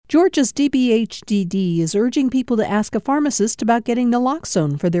Georgia's DBHDD is urging people to ask a pharmacist about getting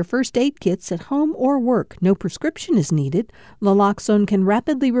naloxone for their first aid kits at home or work. No prescription is needed. Naloxone can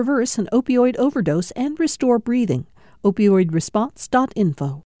rapidly reverse an opioid overdose and restore breathing.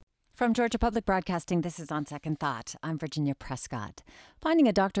 Opioidresponse.info. From Georgia Public Broadcasting, this is On Second Thought. I'm Virginia Prescott. Finding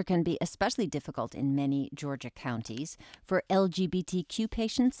a doctor can be especially difficult in many Georgia counties. For LGBTQ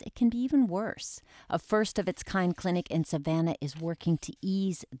patients, it can be even worse. A first-of-its-kind clinic in Savannah is working to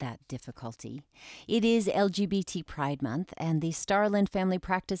ease that difficulty. It is LGBT Pride Month, and the Starland Family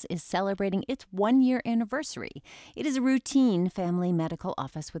Practice is celebrating its one-year anniversary. It is a routine family medical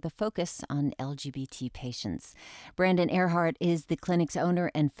office with a focus on LGBT patients. Brandon Earhart is the clinic's owner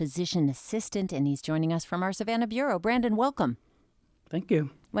and physician assistant, and he's joining us from our Savannah Bureau. Brandon, welcome. Thank you.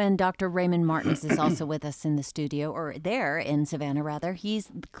 When Dr. Raymond Martins is also with us in the studio, or there in Savannah, rather. He's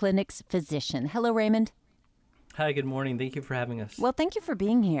the clinic's physician. Hello, Raymond. Hi, good morning. Thank you for having us. Well, thank you for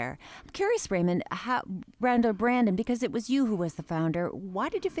being here. I'm curious, Raymond, Brandon, because it was you who was the founder, why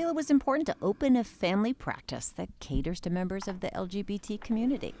did you feel it was important to open a family practice that caters to members of the LGBT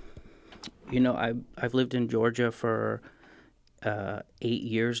community? You know, I've lived in Georgia for 8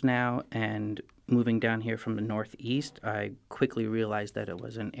 years now, and moving down here from the Northeast, I quickly realized that it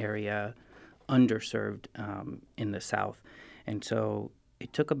was an area underserved in the South. And so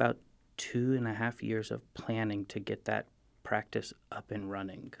it took about 2.5 years of planning to get that practice up and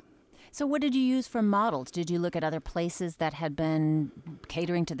running. So what did you use for models? Did you look at other places that had been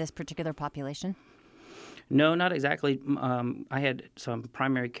catering to this particular population? No, not exactly. I had some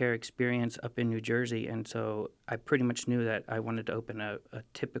primary care experience up in New Jersey, and so I pretty much knew that I wanted to open a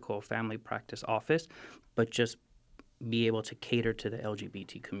typical family practice office, but just be able to cater to the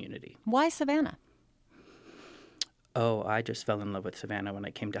LGBT community. Why Savannah? Oh, I just fell in love with Savannah when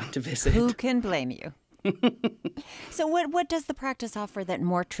I came down to visit. Who can blame you? So what does the practice offer that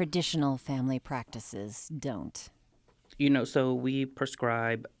more traditional family practices don't? You know, so we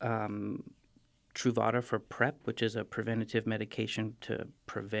prescribe Truvada for PrEP, which is a preventative medication to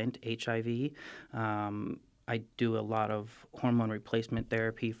prevent HIV. I do a lot of hormone replacement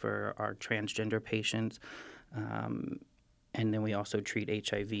therapy for our transgender patients, and then we also treat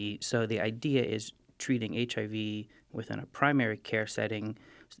HIV. So the idea is treating HIV within a primary care setting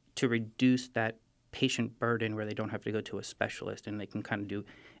to reduce that patient burden where they don't have to go to a specialist and they can kind of do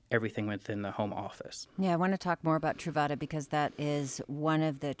everything within the home office. Yeah, I want to talk more about Truvada because that is one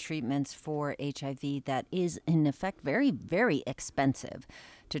of the treatments for HIV that is, in effect, very, very expensive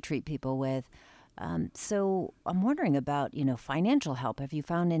to treat people with. So I'm wondering about, financial help. Have you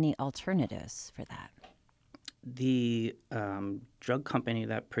found any alternatives for that? The drug company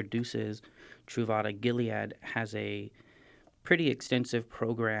that produces Truvada, Gilead, has a pretty extensive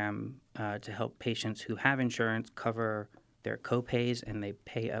program to help patients who have insurance cover their copays, and they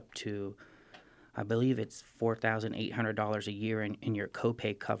pay up to, I believe it's $4,800 a year in your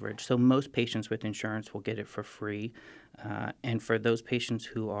copay coverage. So most patients with insurance will get it for free. And for those patients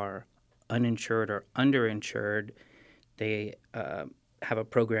who are uninsured or underinsured, they have a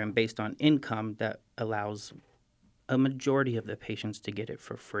program based on income that allows a majority of the patients to get it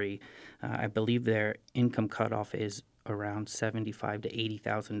for free. I believe their income cutoff is around $75,000 to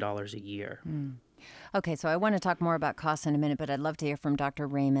 $80,000 a year. Okay, so I want to talk more about costs in a minute, but I'd love to hear from Dr.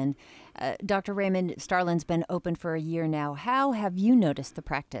 Raymond. Dr. Raymond, Starland's been open for a year now. How have you noticed the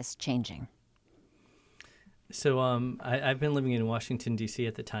practice changing? So I've been living in Washington, D.C.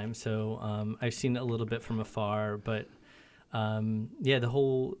 at the time, so I've seen it a little bit from afar. But the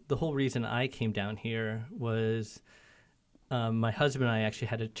whole reason I came down here was my husband and I actually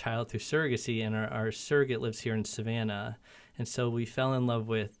had a child through surrogacy, and our surrogate lives here in Savannah. And so we fell in love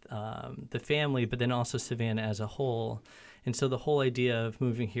with the family, but then also Savannah as a whole. And so the whole idea of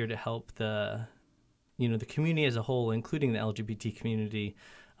moving here to help the community as a whole, including the LGBT community,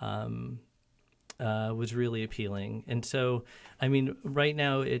 was really appealing. And so, I mean, right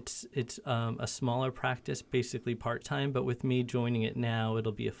now it's a smaller practice, basically part-time, but with me joining it now,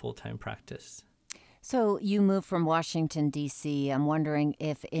 it'll be a full-time practice. So you moved from Washington, D.C. I'm wondering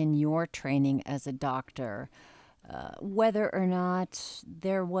if in your training as a doctor, whether or not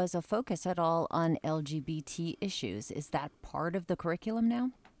there was a focus at all on LGBT issues. Is that part of the curriculum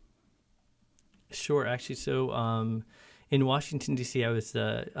now? Sure, actually. So in Washington, D.C., I was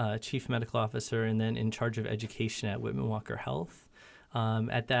the chief medical officer and then in charge of education at Whitman Walker Health.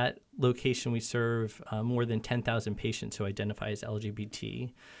 At that location, we serve more than 10,000 patients who identify as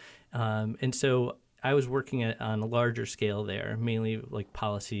LGBT. And so I was working on a larger scale there, mainly like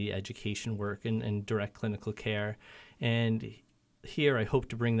policy education work and direct clinical care. And here I hope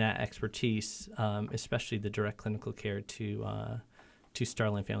to bring that expertise, especially the direct clinical care, to to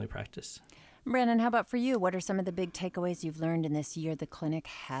Starline Family Practice. Brandon, how about for you? What are some of the big takeaways you've learned in this year the clinic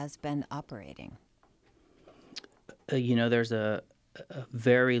has been operating? There's a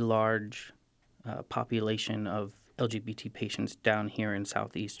very large population of LGBT patients down here in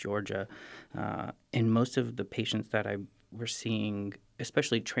Southeast Georgia. And most of the patients that we're seeing,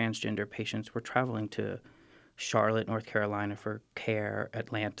 especially transgender patients, were traveling to Charlotte, North Carolina for care,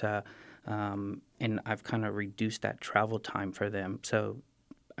 Atlanta, and I've kind of reduced that travel time for them. So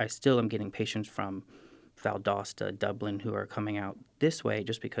I still am getting patients from Valdosta, Dublin, who are coming out this way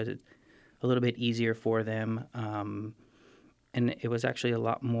just because it's a little bit easier for them. And it was actually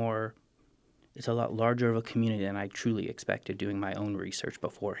it's a lot larger of a community than I truly expected doing my own research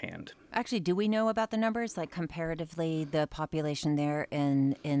beforehand. Actually, do we know about the numbers, like comparatively the population there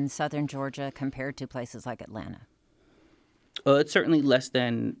in southern Georgia compared to places like Atlanta? It's certainly less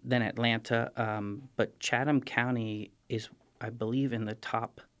than Atlanta, but Chatham County is, I believe, in the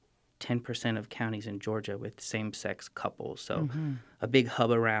top 10% of counties in Georgia with same-sex couples. So a big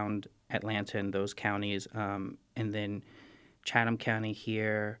hub around Atlanta and those counties. And then Chatham County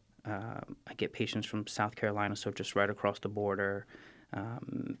here, I get patients from South Carolina, so just right across the border.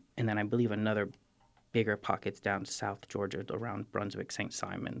 And then I believe another bigger pockets down South Georgia around Brunswick, St.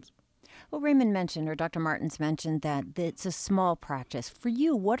 Simons. Well, Raymond mentioned, or Dr. Martins mentioned, that it's a small practice. For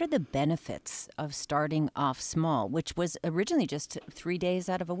you, what are the benefits of starting off small, which was originally just 3 days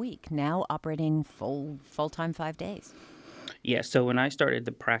out of a week, now operating full-time 5 days? Yeah, so when I started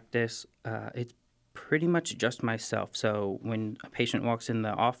the practice, it's pretty much just myself. So when a patient walks in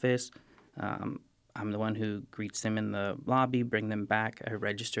the office, I'm the one who greets them in the lobby, bring them back. I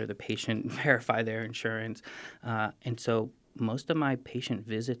register the patient, verify their insurance. And so most of my patient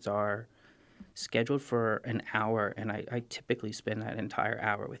visits are scheduled for an hour, and I typically spend that entire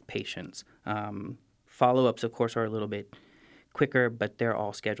hour with patients. Follow-ups, of course, are a little bit quicker, but they're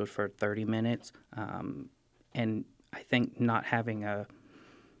all scheduled for 30 minutes. And I think not having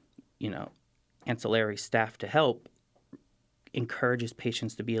ancillary staff to help encourages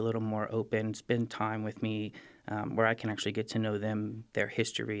patients to be a little more open, spend time with me, where I can actually get to know them, their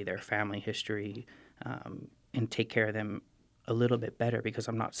history, their family history, and take care of them a little bit better because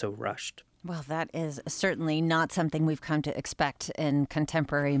I'm not so rushed. Well, that is certainly not something we've come to expect in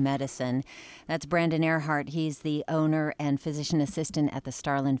contemporary medicine. That's Brandon Earhart. He's the owner and physician assistant at the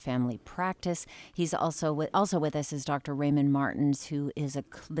Starline Family Practice. He's also with us is Dr. Raymond Martins, who is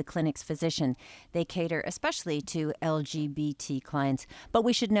the clinic's physician. They cater especially to LGBT clients, but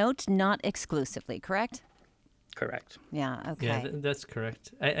we should note, not exclusively, correct? Correct. Yeah, okay. Yeah, that's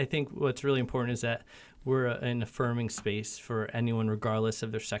correct. I think what's really important is that we're an affirming space for anyone, regardless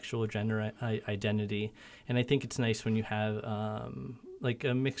of their sexual or gender identity. And I think it's nice when you have like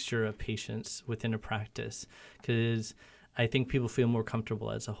a mixture of patients within a practice, because I think people feel more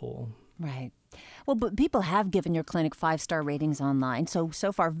comfortable as a whole. Right. Well, but people have given your clinic 5-star ratings online, so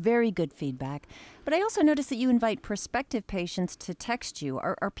far very good feedback. But I also noticed that you invite prospective patients to text you.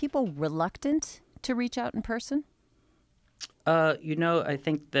 Are people reluctant to reach out in person? I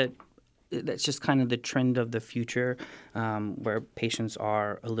think that's just kind of the trend of the future, where patients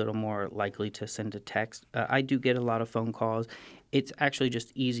are a little more likely to send a text. I do get a lot of phone calls. It's actually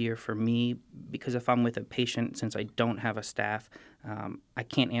just easier for me because if I'm with a patient, since I don't have a staff, I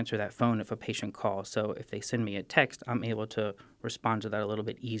can't answer that phone if a patient calls. So if they send me a text, I'm able to respond to that a little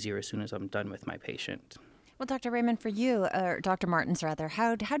bit easier as soon as I'm done with my patient. Well, Dr. Raymond, for you, or Dr. Martins rather,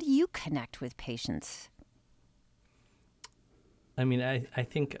 how do you connect with patients? I mean, I'll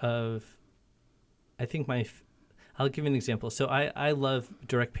give you an example. So I love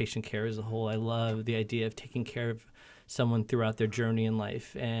direct patient care as a whole. I love the idea of taking care of someone throughout their journey in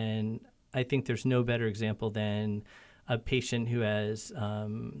life. And I think there's no better example than a patient who has,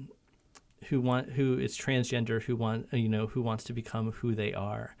 who is transgender, who wants to become who they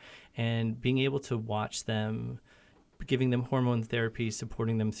are, and being able to watch them, giving them hormone therapy,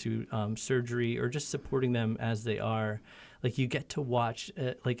 supporting them through surgery, or just supporting them as they are. Like, you get to watch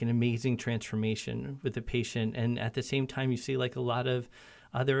like an amazing transformation with the patient, and at the same time you see like a lot of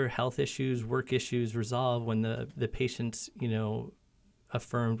other health issues, work issues resolve when the patient's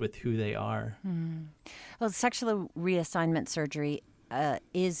affirmed with who they are. Mm. Well, sexual reassignment surgery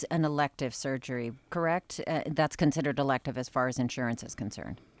is an elective surgery, correct? That's considered elective as far as insurance is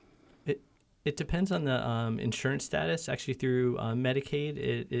concerned. It depends on the insurance status. Actually, through Medicaid,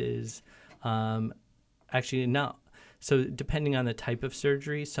 it is actually not. So depending on the type of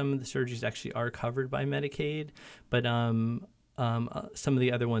surgery, some of the surgeries actually are covered by Medicaid, but some of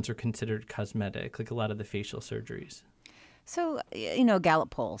the other ones are considered cosmetic, like a lot of the facial surgeries. So, Gallup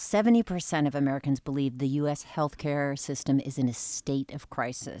poll, 70% of Americans believe the U.S. healthcare system is in a state of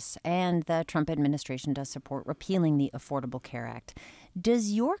crisis, and the Trump administration does support repealing the Affordable Care Act.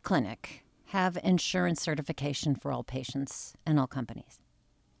 Does your clinic have insurance certification for all patients and all companies?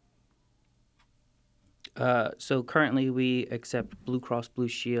 So currently we accept Blue Cross Blue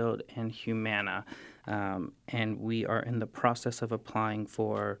Shield and Humana, and we are in the process of applying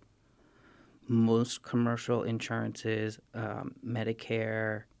for most commercial insurances.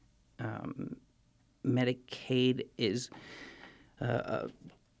 Medicare, Medicaid is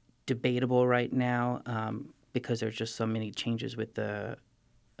debatable right now because there's just so many changes with the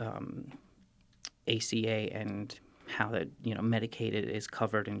ACA and how that Medicaid is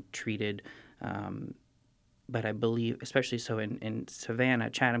covered and treated. But I believe, especially so in Savannah,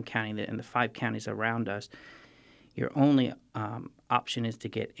 Chatham County, and the 5 counties around us, your only option is to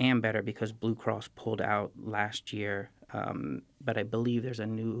get Ambetter because Blue Cross pulled out last year. But I believe there's a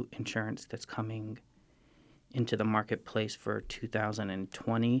new insurance that's coming into the marketplace for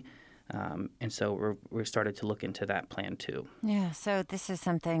 2020. And so we're started to look into that plan too. Yeah, so this is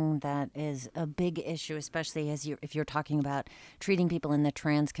something that is a big issue, especially if you're talking about treating people in the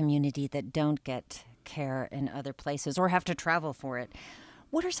trans community that don't get care in other places or have to travel for it.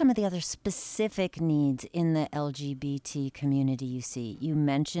 What are some of the other specific needs in the LGBT community you see? You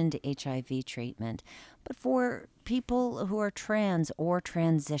mentioned HIV treatment, but for people who are trans or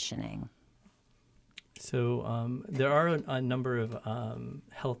transitioning? So there are a number of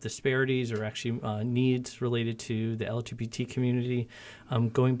health disparities or actually needs related to the LGBT community.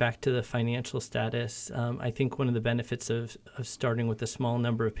 Going back to the financial status, I think one of the benefits of starting with a small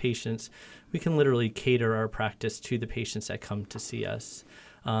number of patients, we can literally cater our practice to the patients that come to see us.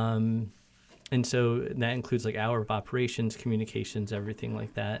 And so that includes like hour of operations, communications, everything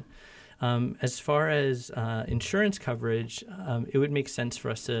like that. As far as insurance coverage, it would make sense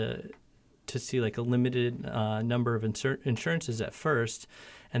for us to see like a limited number of insurances at first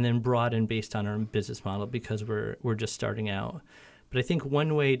and then broaden based on our business model because we're just starting out. But I think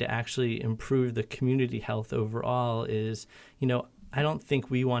one way to actually improve the community health overall is, I don't think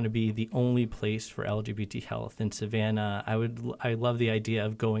we want to be the only place for LGBT health in Savannah. I love the idea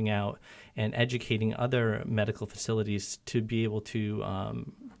of going out and educating other medical facilities to be able to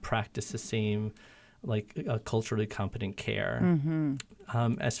practice the same culturally competent care. Mm-hmm.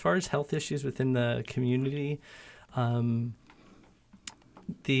 As far as health issues within the community, so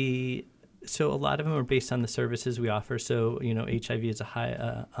a lot of them are based on the services we offer. So, HIV is a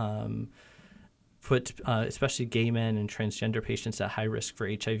high especially gay men and transgender patients at high risk for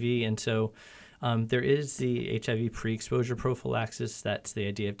HIV. And so there is the HIV pre-exposure prophylaxis. That's the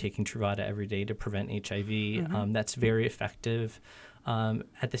idea of taking Truvada every day to prevent HIV. Mm-hmm. That's very effective.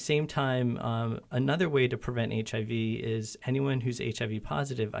 At the same time, another way to prevent HIV is anyone who's HIV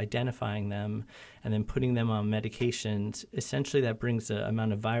positive, identifying them and then putting them on medications. Essentially, that brings the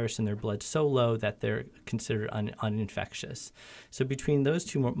amount of virus in their blood so low that they're considered uninfectious. So between those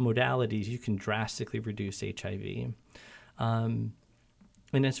two modalities, you can drastically reduce HIV. And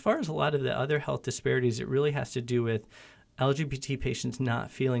as far as a lot of the other health disparities, it really has to do with LGBT patients not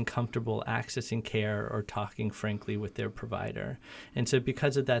feeling comfortable accessing care or talking frankly with their provider. And so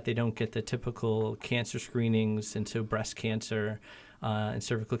because of that, they don't get the typical cancer screenings. And so breast cancer and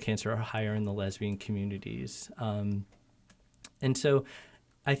cervical cancer are higher in the lesbian communities. And so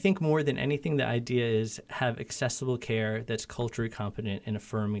I think more than anything, the idea is have accessible care that's culturally competent and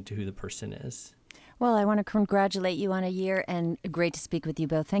affirming to who the person is. Well, I want to congratulate you on a year, and great to speak with you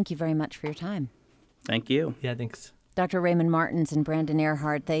both. Thank you very much for your time. Thank you. Yeah, thanks. Dr. Raymond Martins and Brandon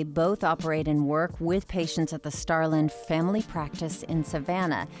Earhart, they both operate and work with patients at the Starland Family Practice in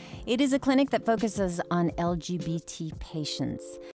Savannah. It is a clinic that focuses on LGBT patients.